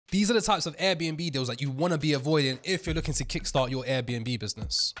These are the types of Airbnb deals that you want to be avoiding if you're looking to kickstart your Airbnb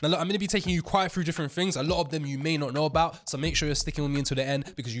business. Now look, I'm going to be taking you quite a few different things. A lot of them you may not know about, so make sure you're sticking with me until the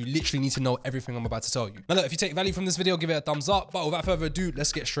end because you literally need to know everything I'm about to tell you. Now look, if you take value from this video, give it a thumbs up, but without further ado,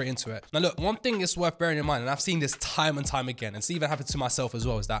 let's get straight into it. Now look, one thing is worth bearing in mind, and I've seen this time and time again, and it's even happened to myself as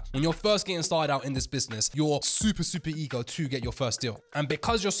well, is that when you're first getting started out in this business, you're super eager to get your first deal. And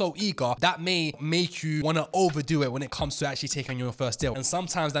because you're so eager, that may make you want to overdo it when it comes to actually taking on your first deal. And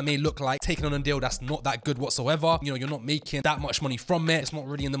sometimes that may look like taking on a deal that's not that good whatsoever. You know, you're not making that much money from it. It's not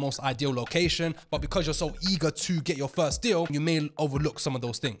really in the most ideal location, but because you're so eager to get your first deal, you may overlook some of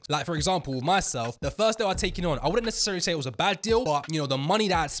those things. Like for example, with myself, the first deal I taken on, I wouldn't necessarily say it was a bad deal, but you know, the money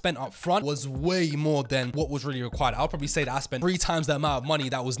that I had spent up front was way more than what was really required. I'll probably say that I spent 3 times the amount of money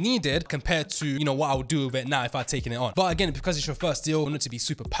that was needed compared to, you know, what I would do with it now if I'd taken it on. But again, because it's your first deal, you want it to be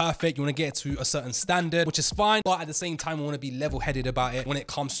super perfect. You want to get to a certain standard, which is fine. But at the same time, you want to be level-headed about it when it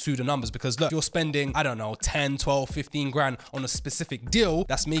comes to the numbers, because look, you're spending, I don't know, 10, 12, 15 grand on a specific deal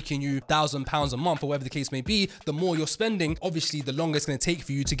that's making you £1,000 a month or whatever the case may be. The more you're spending, obviously the longer it's going to take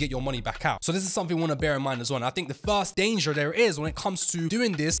for you to get your money back out. So this is something we want to bear in mind as well. And I think the first danger there is when it comes to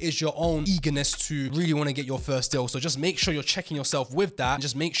doing this is your own eagerness to really want to get your first deal. So just make sure you're checking yourself with that, and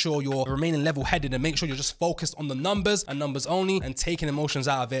just make sure you're remaining level-headed and make sure you're just focused on the numbers and numbers only and taking emotions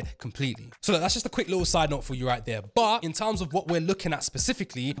out of it completely. So look, that's just a quick little side note for you right there. But in terms of what we're looking at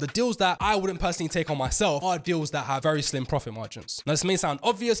specifically, the deals that I wouldn't personally take on myself are deals that have very slim profit margins. Now this may sound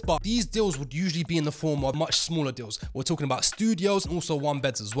obvious, but these deals would usually be in the form of much smaller deals. We're talking about studios and also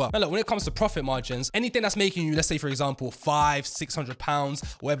 1-beds as well. Now look, when it comes to profit margins, anything that's making you, let's say for example,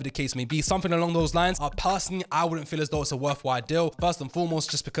 £500-600, whatever the case may be, something along those lines, personally, I wouldn't feel as though it's a worthwhile deal. First and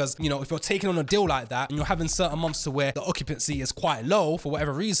foremost, just because, you know, if you're taking on a deal like that and you're having certain months to where the occupancy is quite low for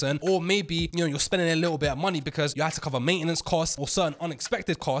whatever reason, or maybe, you know, you're spending a little bit of money because you have to cover maintenance costs or certain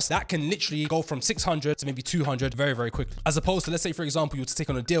unexpected costs, that can literally go from 600 to maybe 200 very quickly. As opposed to, let's say for example, you were to take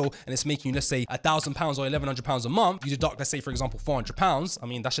on a deal and it's making you, let's say, £1,000 or £1,100 a month, you deduct, let's say for example, £400. I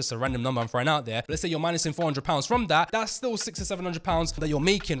mean, that's just a random number I'm throwing out there. But let's say you're minusing £400 from that, that's still £600 or £700 that you're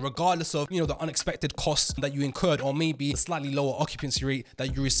making, regardless of, you know, the unexpected costs that you incurred, or maybe a slightly lower occupancy rate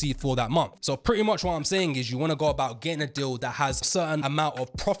that you received for that month. So pretty much what I'm saying is you want to go about getting a deal that has a certain amount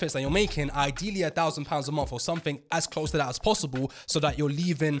of profits that you're making, ideally £1,000 a month or something as close to that as possible, so that you're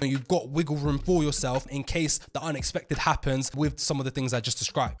leaving, you've got wiggle room for yourself in case the unexpected happens with some of the things I just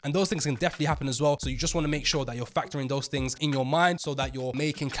described. And those things can definitely happen as well. So you just want to make sure that you're factoring those things in your mind so that you're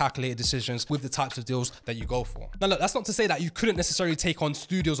making calculated decisions with the types of deals that you go for. Now look, that's not to say that you couldn't necessarily take on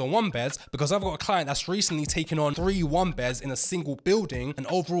studios or 1-beds, because I've got a client that's recently taken on 3 1-beds in a single building, and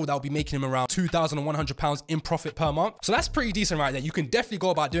overall that'll be making him around £2,100 in profit per month. So that's pretty decent right there. You can definitely go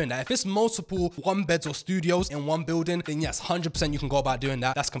about doing that. If it's multiple 1-beds or studios in one building, then yes, 100% you can go about doing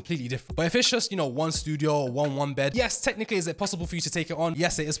that. That's completely different. But if it's just, you know, 1 studio or 1 1-bed, yes, technically is it possible for you to take it on?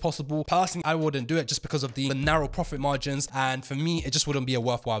 Yes, it is possible. Personally, I wouldn't do it just because of the narrow profit margins, and for me, it just wouldn't be a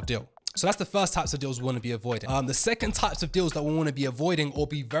worthwhile deal. So that's the first types of deals we want to be avoiding. The second types of deals that we want to be avoiding or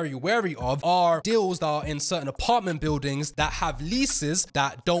be very wary of are deals that are in certain apartment buildings that have leases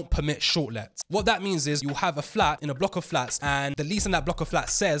that don't permit short lets. What that means is you'll have a flat in a block of flats, and the lease in that block of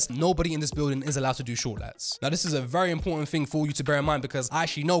flats says nobody in this building is allowed to do short lets. Now this is a very important thing for you to bear in mind, because I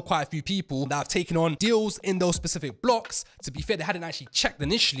actually know quite a few people that have taken on deals in those specific blocks. To be fair, they hadn't actually checked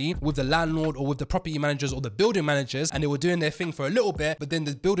initially with the landlord or with the property managers or the building managers, and they were doing their thing for a little bit, but then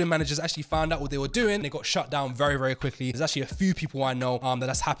the building managers actually found out what they were doing and they got shut down very quickly. There's actually a few people I know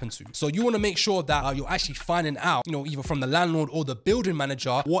that's happened to. So you want to make sure that you're actually finding out, you know, either from the landlord or the building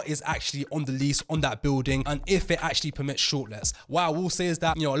manager, what is actually on the lease on that building and if it actually permits short lets. What I will say is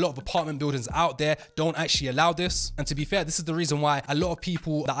that, you know, a lot of apartment buildings out there don't actually allow this. And to be fair, this is the reason why a lot of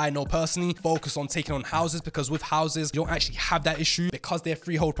people that I know personally focus on taking on houses, because with houses, you don't actually have that issue because they're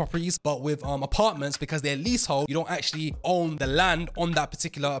freehold properties. But with apartments, because they're leasehold, you don't actually own the land on that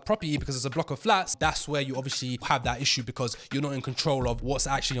particular property because it's a block of flats. That's where you obviously have that issue, because you're not in control of what's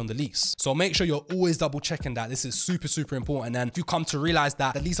actually on the lease. So make sure you're always double checking that. This is super important. And if you come to realize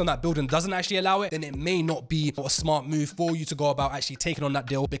that the lease on that building doesn't actually allow it, then it may not be a smart move for you to go about actually taking on that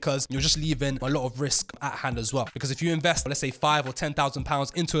deal, because you're just leaving a lot of risk at hand as well. Because if you invest, let's say £5,000 or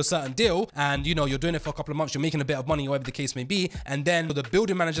 £10,000 into a certain deal, and you know, you're doing it for a couple of months, you're making a bit of money, whatever the case may be, and then the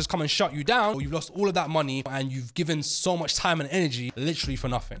building managers come and shut you down, or you've lost all of that money and you've given so much time and energy literally for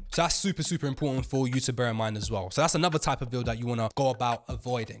nothing. So So that's super, super important for you to bear in mind as well. So that's another type of deal that you want to go about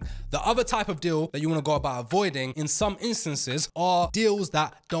avoiding. The other type of deal that you want to go about avoiding in some instances are deals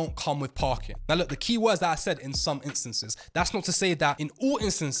that don't come with parking. Now look, the key words that I said in some instances, that's not to say that in all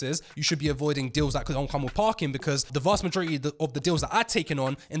instances you should be avoiding deals that don't come with parking, because the vast majority of the deals that I've taken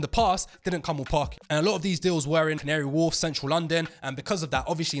on in the past didn't come with parking. And a lot of these deals were in Canary Wharf, Central London. And because of that,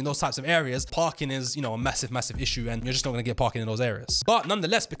 obviously in those types of areas, parking is, you know, a massive, massive issue, and you're just not going to get parking in those areas. But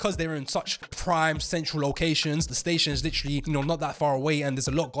nonetheless, because they're in such prime central locations, the station is literally, you know, not that far away, and there's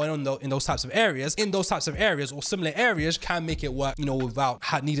a lot going on in those types of areas. In those types of areas or similar areas can make it work, you know, without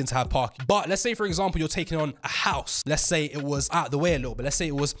needing to have parking. But let's say, for example, you're taking on a house. Let's say it was out of the way a little bit. Let's say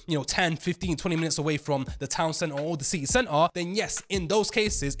it was, you know, 10, 15, 20 minutes away from the town center or the city center. Then yes, in those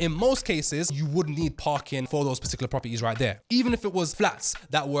cases, in most cases, you would need parking for those particular properties right there. Even if it was flats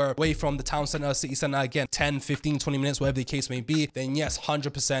that were away from the town center, city center, again, 10, 15, 20 minutes, whatever the case may be, then yes,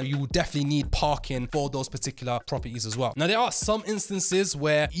 100%, you will definitely need parking for those particular properties as well. Now, there are some instances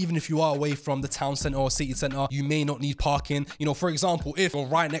where even if you are away from the town center or city center, you may not need parking. You know, for example, if you're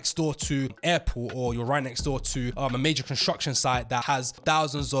right next door to airport, or you're right next door to a major construction site that has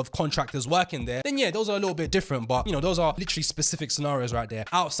thousands of contractors working there, then yeah, those are a little bit different. But you know, those are literally specific scenarios right there.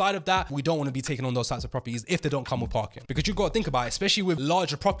 Outside of that, we don't want to be taking on those types of properties if they don't come with parking, because you've got to think about it, especially with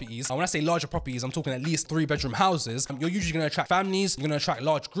larger properties. And when I say larger properties, I'm talking at least 3-bedroom houses. You're usually going to attract families, you're going to attract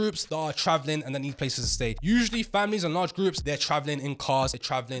large groups that are traveling and that need places to stay. Usually families and large groups, they're traveling in cars, they're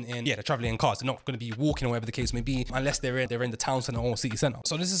traveling in cars. They're not going to be walking or whatever the case may be, unless they're in the town center or city center.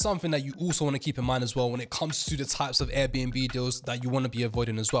 So this is something that you also want to keep in mind as well when it comes to the types of Airbnb deals that you want to be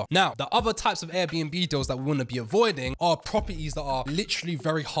avoiding as well. Now, the other types of Airbnb deals that we want to be avoiding are properties that are literally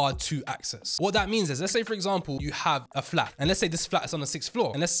very hard to access. What that means is, let's say for example, you have a flat, and let's say this flat is on the 6th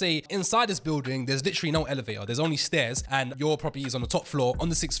floor, and let's say inside this building, there's literally no elevator, there's only stairs, and your property is on the top floor, on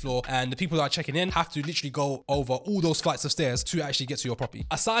the 6th floor, and the people that are checking in have to literally go over all those flights of stairs to actually get to your property.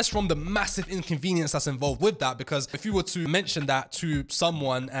 Aside from the massive inconvenience that's involved with that, because if you were to mention that to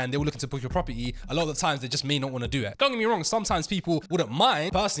someone and they were looking to book your property, a lot of the times they just may not want to do it. Don't get me wrong, sometimes people wouldn't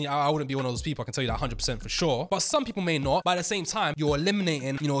mind. Personally, I wouldn't be one of those people, I can tell you that 100% for sure, but some people may not. But at the same time, you're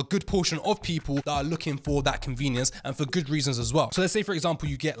eliminating, you know, a good portion of people that are looking for that convenience, and for good reasons as well. So let's say for example,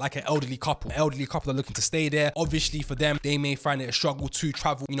 you get like an elderly couple that are looking to stay there. Obviously for them, they may find it a struggle to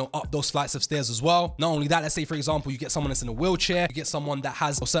travel, you know, up those flights of stairs as well. Not only that, let's say for example, you get someone that's in a wheelchair, you get someone that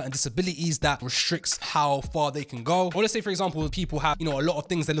has certain disabilities that restricts how far they can go. Or let's say for example, people have, you know, a lot of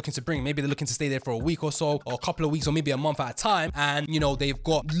things they're looking to bring. Maybe they're looking to stay there for a week or so, or a couple of weeks, or maybe a month at a time, and you know, they've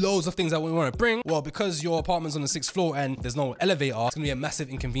got loads of things that we want to bring. Well, because your apartment's on the 6th floor and there's no elevator, it's gonna be a massive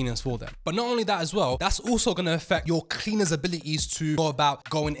inconvenience for them. But not only that as well, that's also gonna affect your cleaner's abilities to go about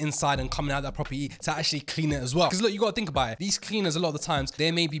going inside and coming out of that property to actually clean it as well. Because look, you gotta think about it, these cleaners, a lot of the times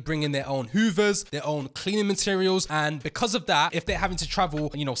they may be bringing their own hoovers, their own cleaning materials, and because of that, if they're having to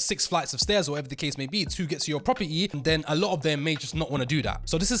travel, you know, 6 flights of stairs or whatever the case may be to get to your property, then a lot of them may just not want to do that.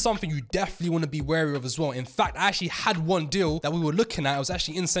 So this is something you definitely want to be wary of as well. In fact, I actually had one deal that we were looking at. It was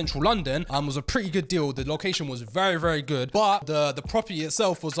actually in central London. It was a pretty good deal. The location was very, very good, but the property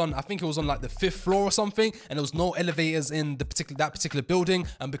itself was on, I think it was on like the 5th floor or something, and there was no elevators in that particular building,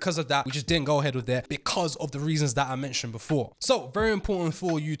 and because of that, we just didn't go ahead with it because of the reasons that I mentioned before. So very important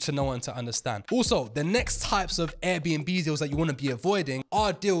for you to know and to understand. Also, the next types of Airbnb deals that you want to be avoiding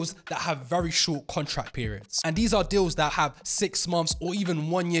are deals that have very short contract periods, and these are deals that have 6 months or even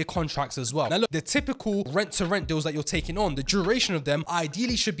 1-year contracts as well. Now look, the typical rent-to-rent deals that you're taking on, the duration of them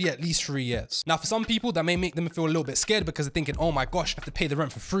ideally should be at least 3 years. Now for some people, that may make them feel a little bit scared because they're thinking, oh my gosh, I have to pay the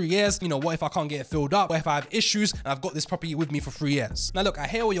rent for 3 years. You know, what if I can't get it filled up? What if I have issues and I've got this property with me for 3 years? Now look, I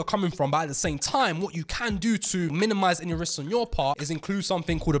hear where you're coming from, but at the same time, what you can do to minimize any risks on your part is include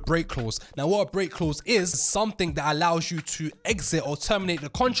something called a break clause. Now what a break clause is something that allows you to exit or terminate the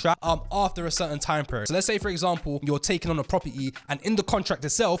contract after a certain time period. So let's say for example, you're taking on a property and in the contract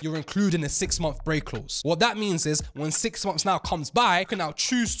itself, you're including a 6-month break clause. What that means is when 6 months now comes by, you can now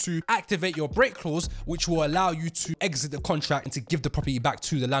choose to activate your break clause, which will allow you to exit the contract and to give the property back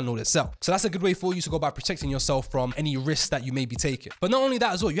to the landlord itself. So that's a good way for you to go about protecting yourself from any risks that you may be taking. But not only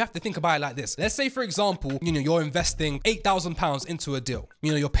that as well, you have to think about it like this. Let's say for example, you know, you're investing £8,000 into a deal.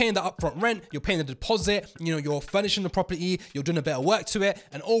 You know, you're paying the upfront rent, you're paying the deposit, you know, you're furnishing the property, you're doing a bit of work to it,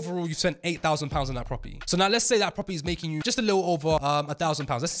 and overall you've spent £8,000 on that property. So now let's say that property is making you just a little over £1,000.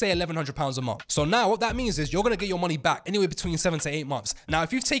 Let's say £1,100 a month. So now what that means is you're gonna get your money back anywhere between 7 to 8 months. Now,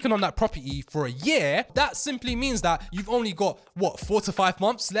 if you've taken on that property for a year, that simply means that you've only got what, 4 to 5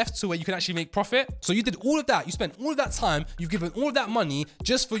 months left to where you can actually make profit. So you did all of that, you spent all of that time, you've given all of that money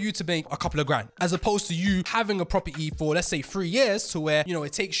just for you to make a couple of grand, as opposed to you having a property for let's say 3 years to where, you know,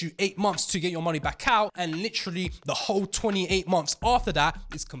 it takes you 8 months to get your money back out, and literally the whole 28 months after that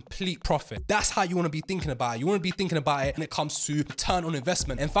is complete profit. That's how you want to be thinking about it. You want to be thinking about it when it comes to return on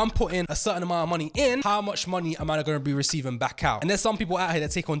investment. And if I'm putting a certain amount of money in, how much money am I going to be receiving back out? And there's some people out here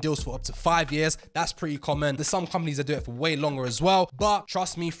that take on deals for up to 5 years. That's pretty common. There's some companies that do it for way longer as well. But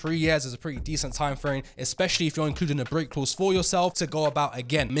trust me, 3 years is a pretty decent time frame, especially if you're including a break clause for yourself to go about,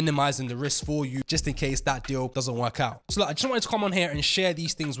 again, minimizing the risk for you just in case that deal doesn't work out. So look, I just wanted to come on here and share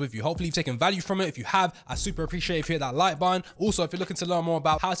these things with you. Hopefully you've taken value from it. If you have, I super appreciate if you hit that like button. Also, if you're looking to learn more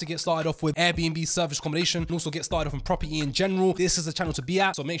about how to get started off with Airbnb service accommodation and also get started off in property in general, this is the channel to be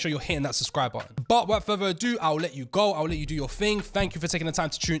at. So make sure you're hitting that subscribe button. But without further ado, I'll let you go. I'll let you do your thing. Thank you for taking the time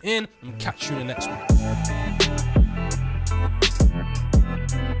to tune in, and catch you in the next one.